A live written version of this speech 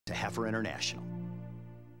to Heifer International.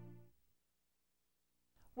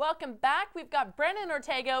 Welcome back. We've got Brandon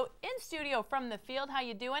Ortega in studio from the field. How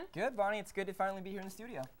you doing? Good, Bonnie. It's good to finally be here in the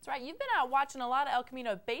studio. That's right. You've been out watching a lot of El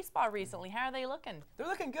Camino baseball recently. How are they looking? They're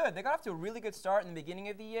looking good. They got off to a really good start in the beginning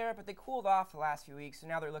of the year, but they cooled off the last few weeks, so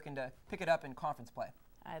now they're looking to pick it up in conference play.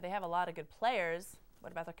 They have a lot of good players.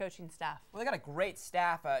 What about their coaching staff? Well, they got a great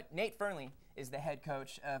staff. Nate Fernley is the head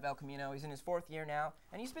coach of El Camino. He's in his 4th year now,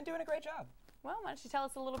 and he's been doing a great job. Well, why don't you tell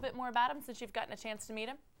us a little bit more about him since you've gotten a chance to meet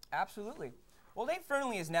him? Absolutely. Well, Nate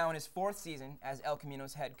Fernley is now in his 4th season as El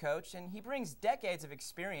Camino's head coach, and he brings decades of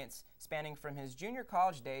experience spanning from his junior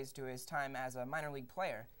college days to his time as a minor league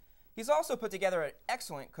player. He's also put together an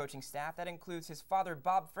excellent coaching staff that includes his father,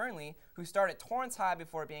 Bob Fernley, who started at Torrance High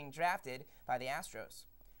before being drafted by the Astros.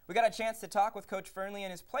 We got a chance to talk with Coach Fernley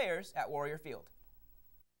and his players at Warrior Field.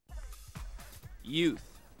 Youth,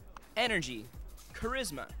 energy,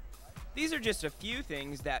 charisma. These are just a few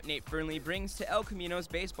things that Nate Fernley brings to El Camino's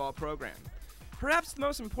baseball program. Perhaps the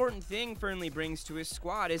most important thing Fernley brings to his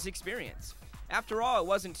squad is experience. After all, it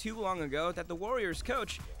wasn't too long ago that the Warriors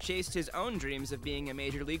coach chased his own dreams of being a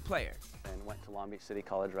major league player. And went to Long Beach City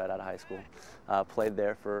College right out of high school. Played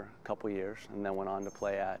there for a couple years and then went on to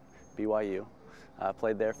play at BYU.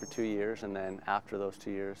 Played there for 2 years, and then after those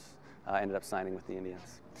 2 years, ended up signing with the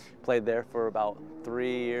Indians. Played there for about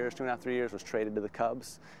 3 years, 2.5, 3 years, was traded to the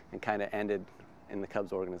Cubs and kind of ended in the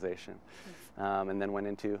Cubs organization. And then went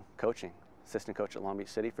into coaching. Assistant coach at Long Beach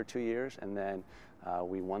City for 2 years, and then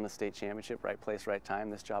we won the state championship, right place, right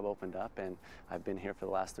time. This job opened up, and I've been here for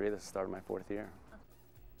the last 3. This started my 4th year.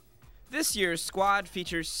 This year's squad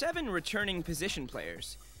features 7 returning position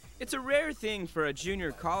players. It's a rare thing for a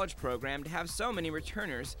junior college program to have so many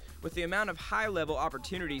returners with the amount of high-level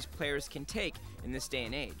opportunities players can take in this day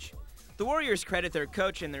and age. The Warriors credit their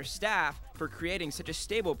coach and their staff for creating such a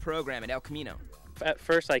stable program at El Camino. At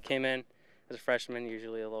first I came in as a freshman,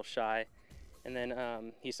 usually a little shy, and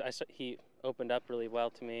then he opened up really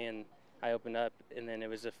well to me, and I opened up, and then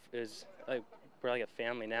we're like a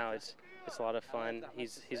family now. It's a lot of fun.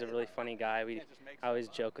 He's a really funny guy. I always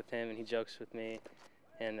joke with him, and he jokes with me.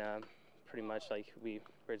 And pretty much like we're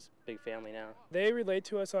a big family now. They relate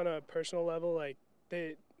to us on a personal level. Like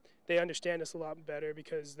they understand us a lot better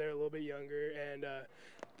because they're a little bit younger, and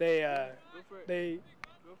they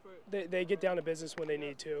get down to business when they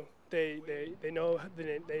need to. They know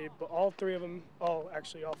all 3 of them, all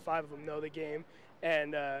 5 of them know the game,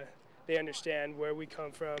 and they understand where we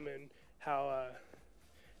come from and how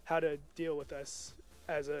to deal with us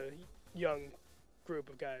as a young group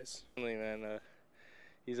of guys. Man,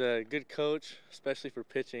 he's a good coach, especially for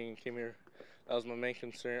pitching. Came here, that was my main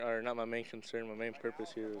concern, or not my main concern, my main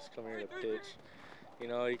purpose here was coming here to pitch. You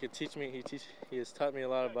know, he could teach me, he has taught me a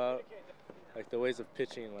lot about like the ways of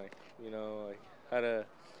pitching, like, you know, like how to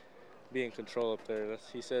be in control up there.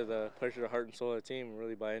 He said pressure the heart and soul of the team,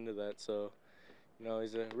 really buy into that. So, you know,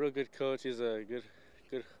 he's a real good coach. He's a good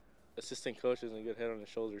assistant coach and a good head on his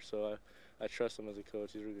shoulders. So I trust him as a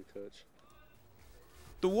coach. He's a really good coach.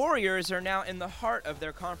 The Warriors are now in the heart of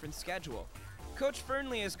their conference schedule. Coach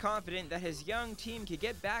Fernley is confident that his young team could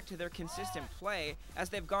get back to their consistent play as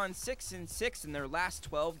they've gone 6-6 in their last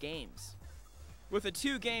 12 games. With a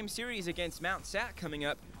 2-game series against Mount Sac coming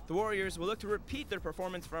up, the Warriors will look to repeat their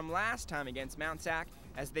performance from last time against Mount Sac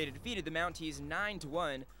as they defeated the Mounties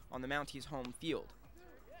 9-1 on the Mounties' home field.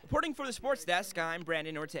 Reporting for the Sports Desk, I'm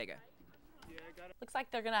Brandon Ortega. Looks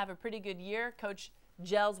like they're going to have a pretty good year. Coach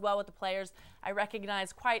gels well with the players. I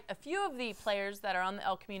recognize quite a few of the players that are on the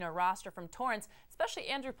El Camino roster from Torrance, especially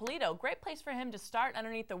Andrew Polito. Great place for him to start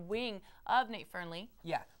underneath the wing of Nate Fernley.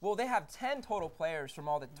 Yeah, well, they have 10 total players from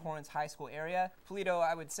all the Torrance High School area. Polito,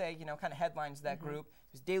 I would say, you know, kind of headlines that group.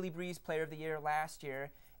 He was Daily Breeze Player of the Year last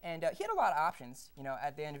year, and he had a lot of options, you know,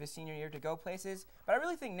 at the end of his senior year to go places. But I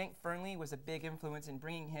really think Nate Fernley was a big influence in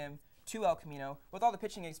bringing him to El Camino with all the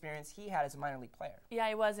pitching experience he had as a minor league player. Yeah,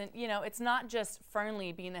 he wasn't. You know, it's not just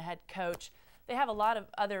Fernley being the head coach. They have a lot of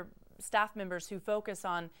other staff members who focus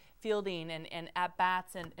on fielding and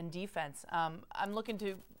at-bats and defense. I'm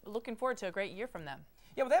looking forward to a great year from them.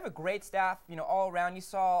 Yeah, well, they have a great staff, you know, all around. You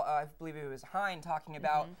saw, I believe it was Hine talking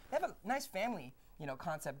about, they have a nice family, you know,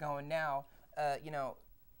 concept going now. You know,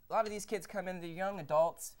 a lot of these kids come in, they're young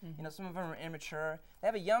adults, you know, some of them are immature. They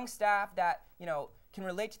have a young staff that, you know, can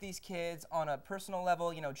relate to these kids on a personal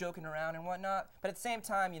level, you know, joking around and whatnot. But at the same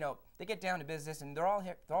time, you know, they get down to business and they're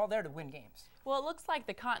all there to win games. Well, it looks like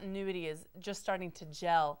the continuity is just starting to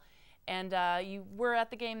gel. And you were at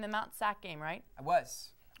the game, the Mount Sac game, right? I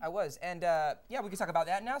was. And yeah, we can talk about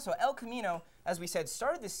that now. So El Camino, as we said,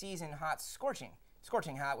 started the season hot, scorching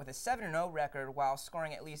hot with a 7-0 record while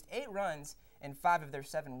scoring at least 8 runs in 5 of their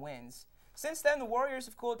 7 wins. Since then, the Warriors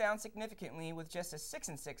have cooled down significantly with just a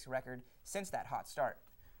 6-6 record since that hot start.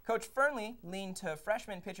 Coach Fernley leaned to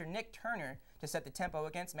freshman pitcher Nick Turner to set the tempo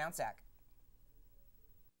against Mount Sac.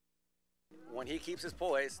 When he keeps his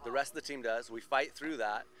poise, the rest of the team does. We fight through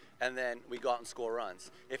that, and then we go out and score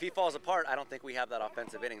runs. If he falls apart, I don't think we have that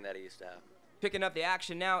offensive inning that he used to have. Picking up the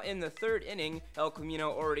action now in the 3rd inning, El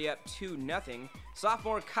Camino already up 2-0.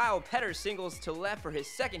 Sophomore Kyle Petter singles to left for his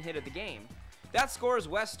 2nd hit of the game. That scores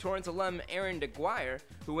West Torrance alum Aaron DeGuire,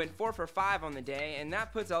 who went 4 for 5 on the day, and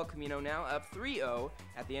that puts El Camino now up 3-0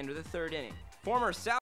 at the end of the 3rd inning. Former South